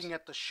challenge. I was looking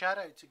at the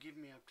shadow to give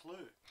me a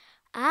clue.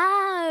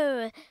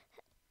 Oh,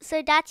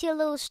 so that's your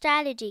little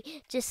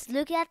strategy. Just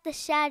look at the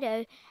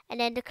shadow, and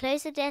then the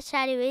closer that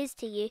shadow is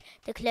to you,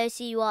 the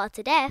closer you are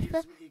to death.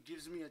 It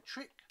gives me a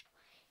trick.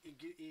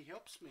 It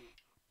helps me.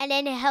 And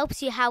then it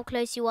helps you how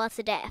close you are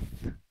to death.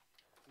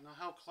 You know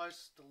how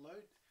close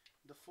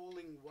the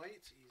falling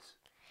weight is?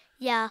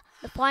 Yeah,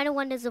 the final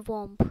one is a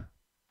womp.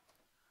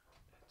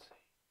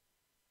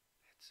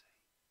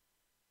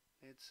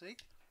 Let's see.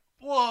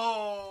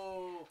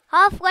 Whoa!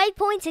 Halfway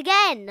point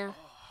again. Oh,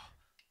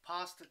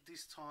 passed it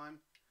this time.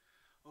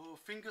 Oh,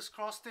 fingers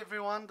crossed,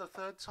 everyone. The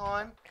third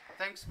time.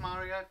 Thanks,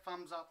 Mario.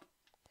 Thumbs up.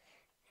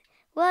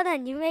 Well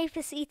done. You may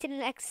proceed to the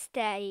next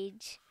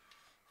stage.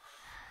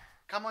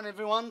 Come on,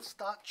 everyone.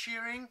 Start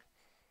cheering.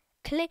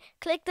 Click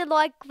the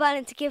like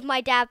button to give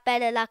my dad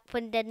better luck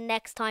when the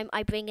next time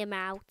I bring him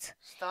out.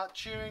 Start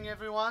cheering,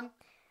 everyone.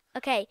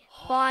 Okay,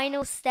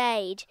 final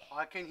stage.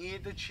 I can hear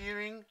the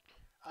cheering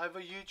over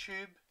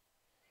YouTube.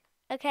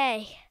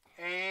 Okay.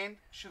 And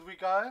should we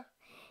go?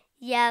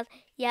 Yeah,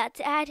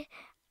 Dad.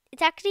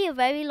 It's actually a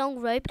very long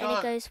rope and Go.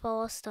 it goes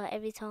faster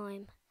every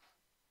time.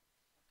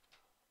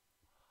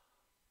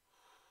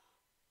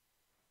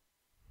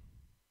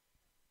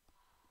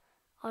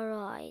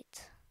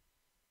 Alright.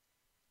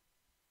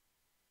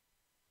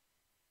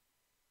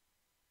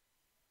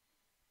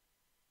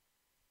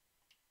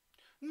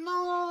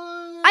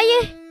 No!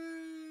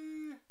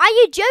 Are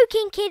you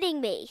joking,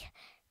 kidding me?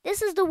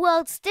 This is the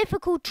world's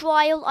difficult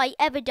trial I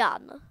ever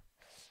done.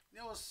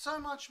 There was so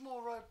much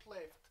more rope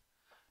left.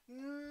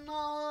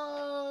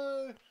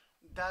 No!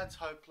 Dad's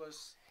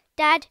hopeless.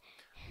 Dad?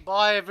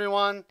 Bye,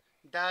 everyone.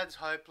 Dad's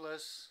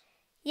hopeless.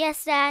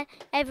 Yes, Dad.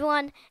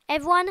 Everyone,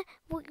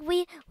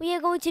 we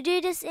are going to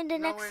do this in the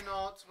next... No, we're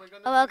not. We're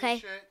going to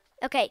finish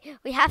it. Okay,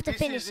 we have to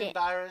finish This is it.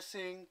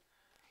 embarrassing.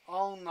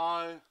 Oh,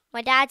 no.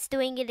 My dad's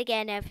doing it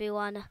again,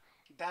 everyone.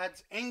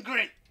 Dad's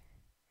angry.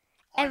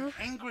 I'm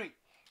angry.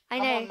 I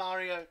Come know. on,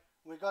 Mario.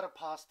 We got to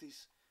pass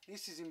this.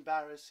 This is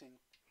embarrassing.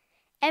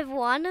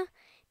 Everyone,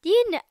 do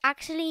you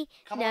actually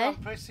Come know? on,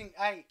 I'm pressing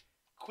A.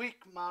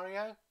 Quick,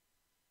 Mario.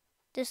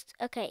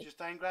 Okay. Just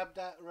don't grab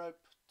that rope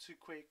too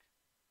quick.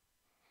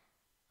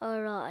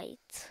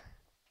 Alright.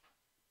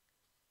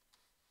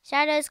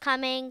 Shadow's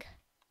coming.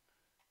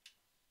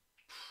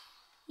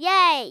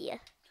 Yay!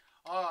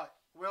 Alright,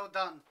 well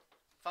done.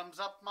 Thumbs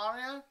up,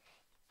 Mario.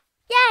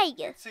 Yay!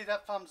 Let's see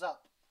that thumbs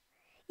up.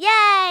 Yay!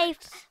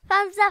 Thanks.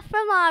 Thumbs up for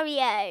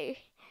Mario.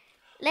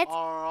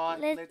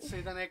 Alright, let's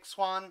see the next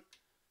one.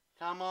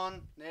 Come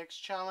on, next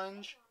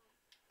challenge.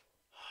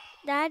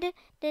 Dad,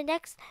 the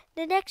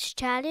next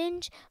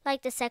challenge,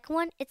 like the second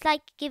one, it's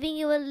like giving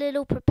you a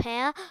little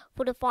prepare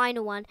for the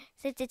final one.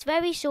 Since it's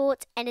very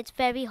short and it's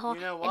very hard,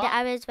 You know and what? the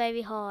arrow is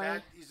very high.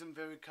 Dad isn't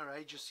very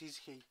courageous, is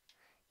he?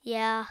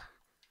 Yeah.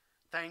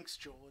 Thanks,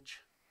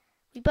 George.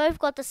 We both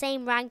got the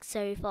same rank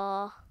so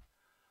far.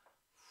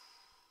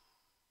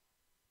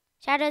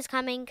 Shadow's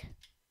coming.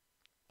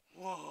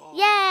 Whoa.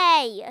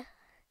 Yay!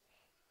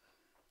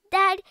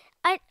 Dad,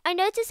 I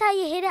noticed how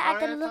you hit it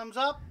at Mario, the... thumbs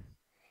up?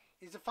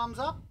 Is it thumbs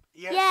up?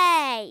 Yes.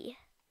 Yay!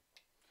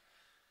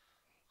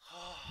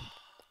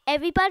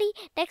 Everybody,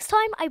 next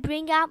time I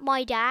bring out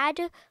my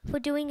dad for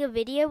doing a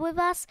video with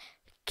us,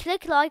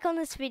 click like on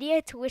this video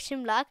to wish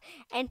him luck,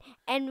 and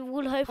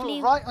we'll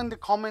hopefully... Write in the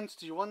comments,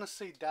 do you want to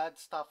see Dad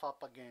stuff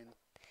up again?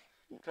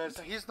 Because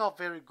he's not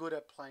very good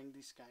at playing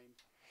this game.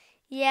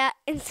 Yeah,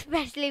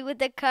 especially with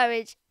the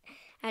courage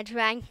and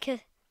rank.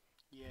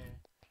 Yeah.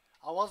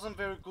 I wasn't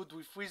very good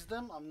with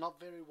wisdom. I'm not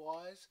very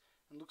wise.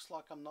 And looks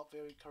like I'm not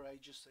very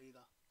courageous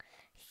either.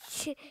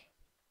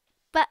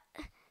 But,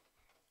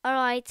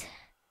 alright.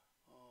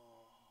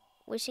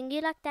 Wishing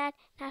you luck, Dad.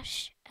 Now,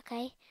 shh,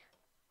 okay?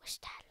 Wish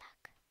Dad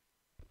luck.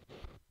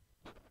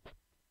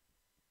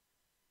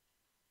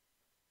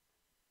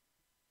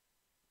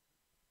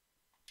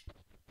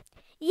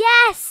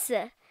 Yes!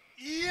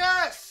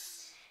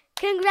 Yes!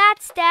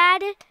 Congrats,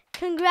 Dad.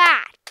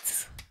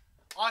 Congrats.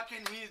 I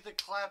can hear the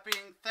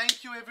clapping.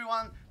 Thank you,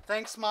 everyone.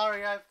 Thanks,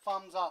 Mario.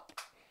 Thumbs up.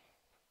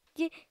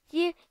 You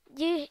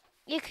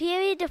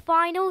cleared the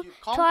final You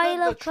trial conquered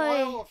the of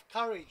courage. trial of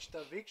courage.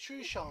 The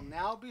victory shall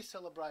now be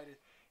celebrated.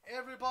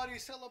 Everybody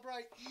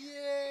celebrate.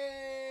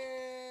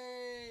 Yay!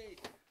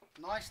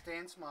 Nice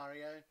dance,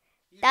 Mario.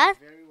 You did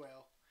very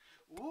well.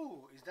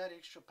 Ooh, is that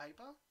extra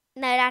paper?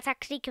 No, that's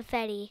actually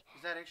confetti.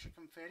 Is that extra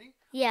confetti?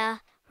 Yeah,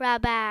 for our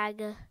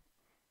bag.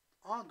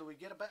 Oh, do we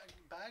get a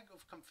bag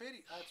of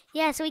confetti?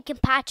 Yeah, so we can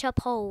patch up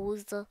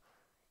holes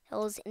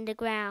in the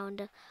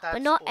ground.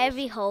 But not awesome.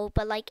 every hole,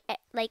 but like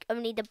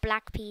only the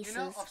black pieces.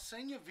 You know, I've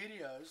seen your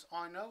videos.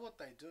 I know what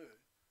they do.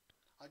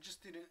 I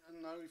just didn't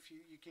know if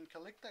you can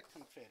collect that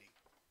confetti.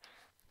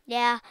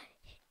 Yeah,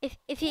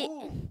 if you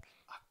Ooh,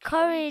 a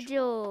courage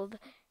orb.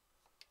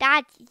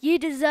 Dad, you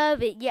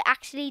deserve it. You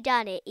actually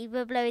done it,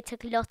 even though it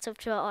took lots of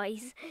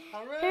tries.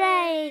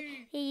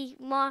 Hooray!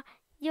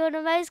 You're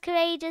the most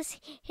courageous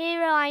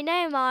hero I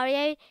know,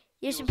 Mario.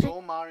 It was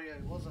all Mario.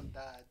 It wasn't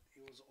Dad.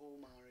 It was all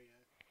Mario.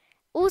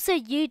 Also,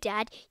 you,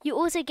 Dad. You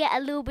also get a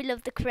little bit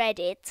of the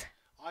credit.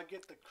 I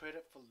get the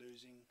credit for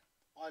losing.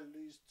 I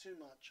lose too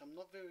much. I'm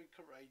not very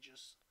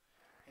courageous.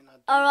 And I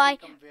don't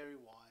think I'm very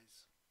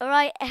wise.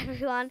 Alright,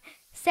 everyone.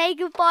 Say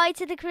goodbye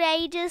to the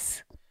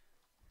courageous.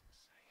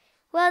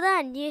 Well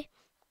done. You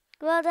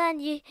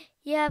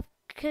have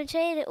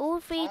completed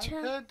all three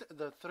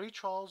the 3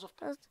 trials of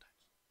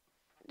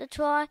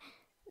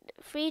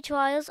three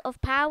trials of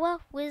power,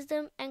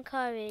 wisdom, and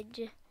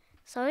courage.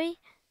 Sorry?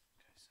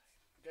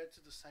 Go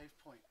to the save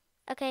point.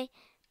 Okay.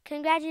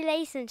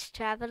 Congratulations,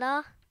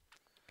 traveler.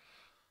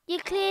 You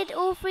cleared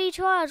all 3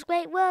 trials.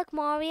 Great work,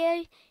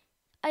 Mario.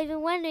 I've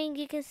been wondering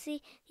you can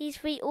see these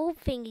 3 orb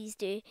thingies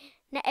do.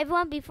 Now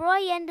everyone, before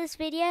I end this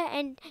video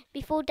and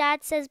before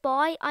Dad says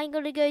bye, I'm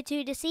going to go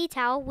to the sea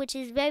tower, which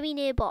is very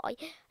nearby. I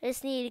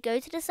just need to go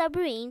to the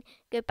submarine,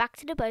 go back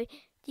to the boat.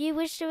 Do you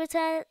wish to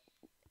return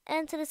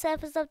to the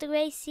surface of the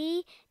grey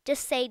sea?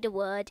 Just say the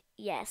word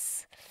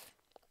yes.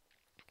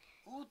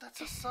 Oh, that's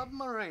a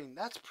submarine.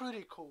 That's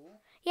pretty cool.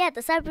 Yeah,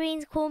 the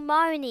submarine's called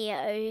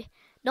Mario,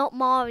 not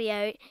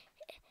Mario.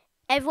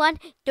 Everyone,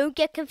 don't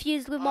get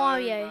confused with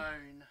Mario.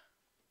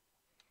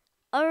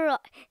 Alright.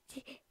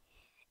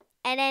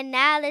 And then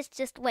now let's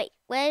just wait.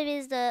 Where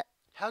is the...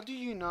 How do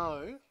you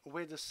know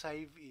where the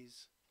save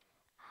is?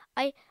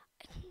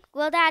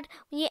 Well, Dad,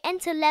 when you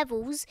enter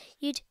levels,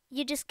 you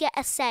just get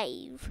a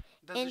save.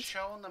 Does it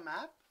show on the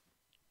map?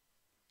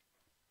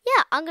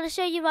 Yeah, I'm going to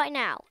show you right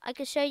now. I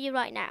can show you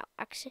right now.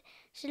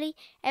 Actually,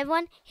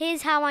 everyone,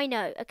 here's how I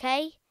know,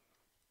 okay?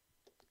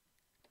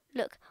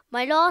 Look,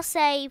 my last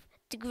save,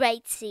 the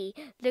Great Sea.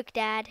 Look,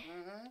 Dad.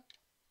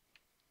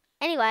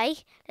 Anyway,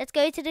 let's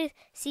go to the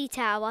sea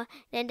tower.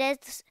 Then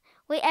there's...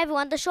 Wait,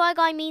 everyone, the shy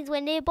guy means we're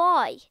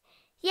nearby.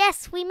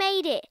 Yes, we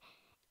made it.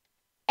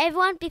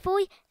 Everyone,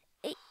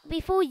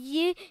 before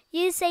you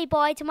say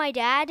bye to my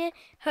dad,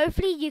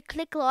 hopefully you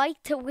click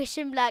like to wish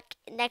him luck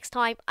next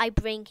time I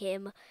bring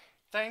him.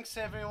 Thanks,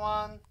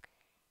 everyone.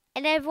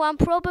 And everyone,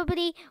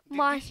 probably... Did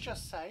this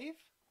just save?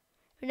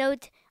 No,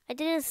 I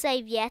didn't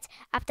save yet.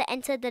 I have to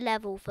enter the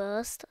level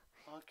first.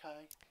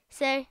 Okay.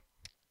 So,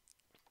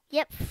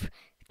 yep.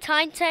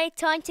 Time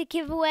to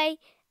give away.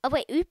 Oh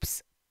wait,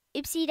 oops.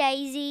 Oopsie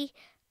daisy.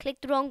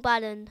 Click the wrong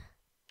button.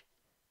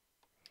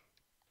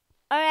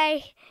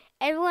 Alright,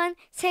 everyone,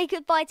 say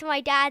goodbye to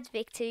my dad's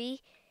victory.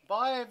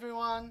 Bye,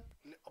 everyone.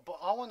 But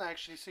I want to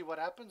actually see what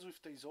happens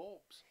with these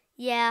orbs.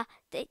 Yeah,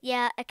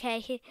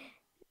 okay.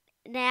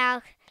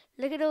 Now,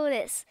 look at all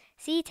this.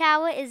 Sea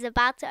tower is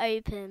about to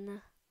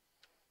open.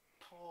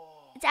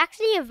 Oh. It's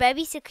actually a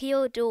very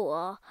secure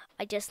door,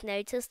 I just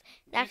noticed.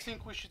 Do you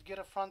think we should get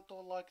a front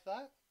door like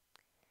that?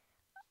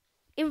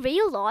 In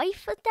real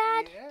life,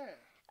 Dad? Yeah.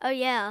 Oh,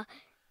 yeah.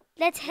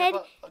 Let's head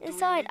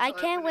inside. I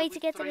can't wait to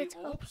get to the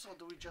top. Orbs, or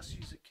do we just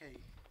use a key?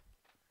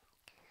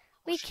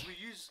 Or should we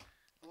use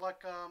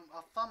like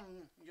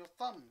your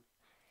thumb?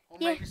 Or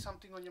maybe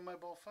something on your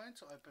mobile phone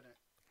to open it?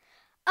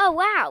 Oh,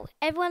 wow.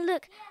 Everyone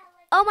look.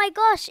 Oh my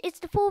gosh, it's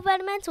the 4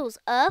 elementals.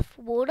 Earth,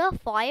 water,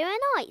 fire,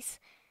 and ice.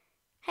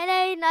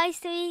 Hello, nice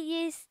to meet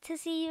you, to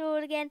see you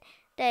all again.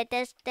 They're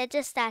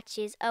just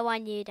statues. Oh, I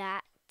knew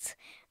that.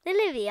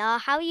 Olivia,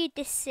 how are you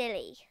this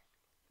silly?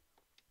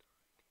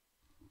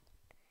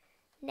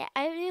 Now,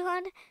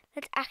 everyone,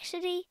 that's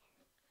actually...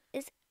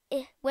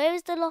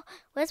 Where's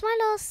my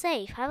last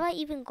save? Have I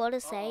even got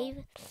a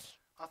save?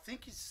 I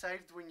think it's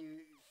saved when you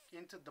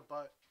entered the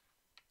boat.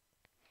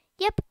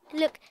 Yep,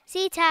 look,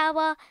 sea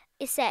tower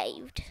is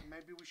saved. So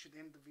maybe we should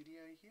end the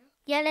video here?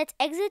 Yeah, let's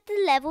exit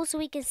the level so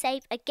we can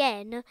save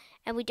again.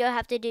 And we don't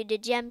have to do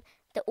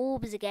the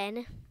orbs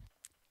again.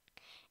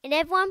 And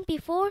everyone,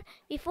 before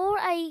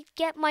I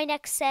get my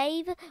next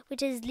save,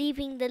 which is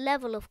leaving the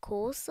level, of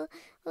course,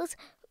 let's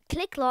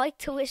click like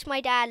to wish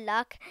my dad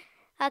luck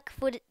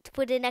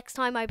for the next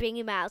time I bring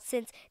him out,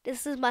 since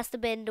this must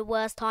have been the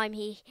worst time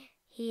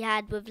he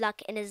had with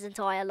luck in his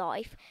entire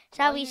life.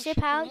 Shall we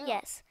ship out?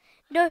 Yes.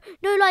 No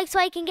like so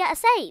I can get a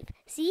save.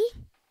 See?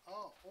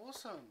 Oh,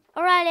 awesome.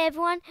 Alright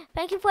everyone,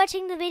 thank you for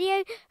watching the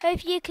video.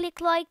 Hope you click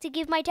like to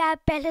give my dad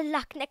better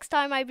luck next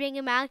time I bring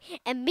him out,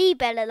 and me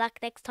better luck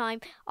next time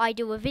I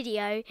do a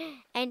video.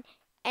 And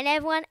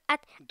everyone,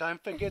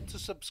 don't forget to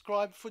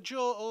subscribe for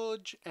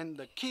George and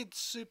the Kids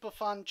Super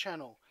Fun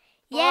channel.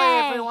 Yay.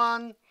 Bye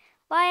everyone.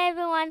 Bye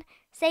everyone.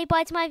 Say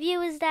bye to my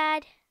viewers,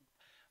 Dad.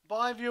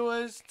 Bye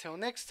viewers. Till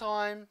next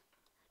time.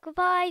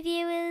 Goodbye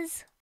viewers.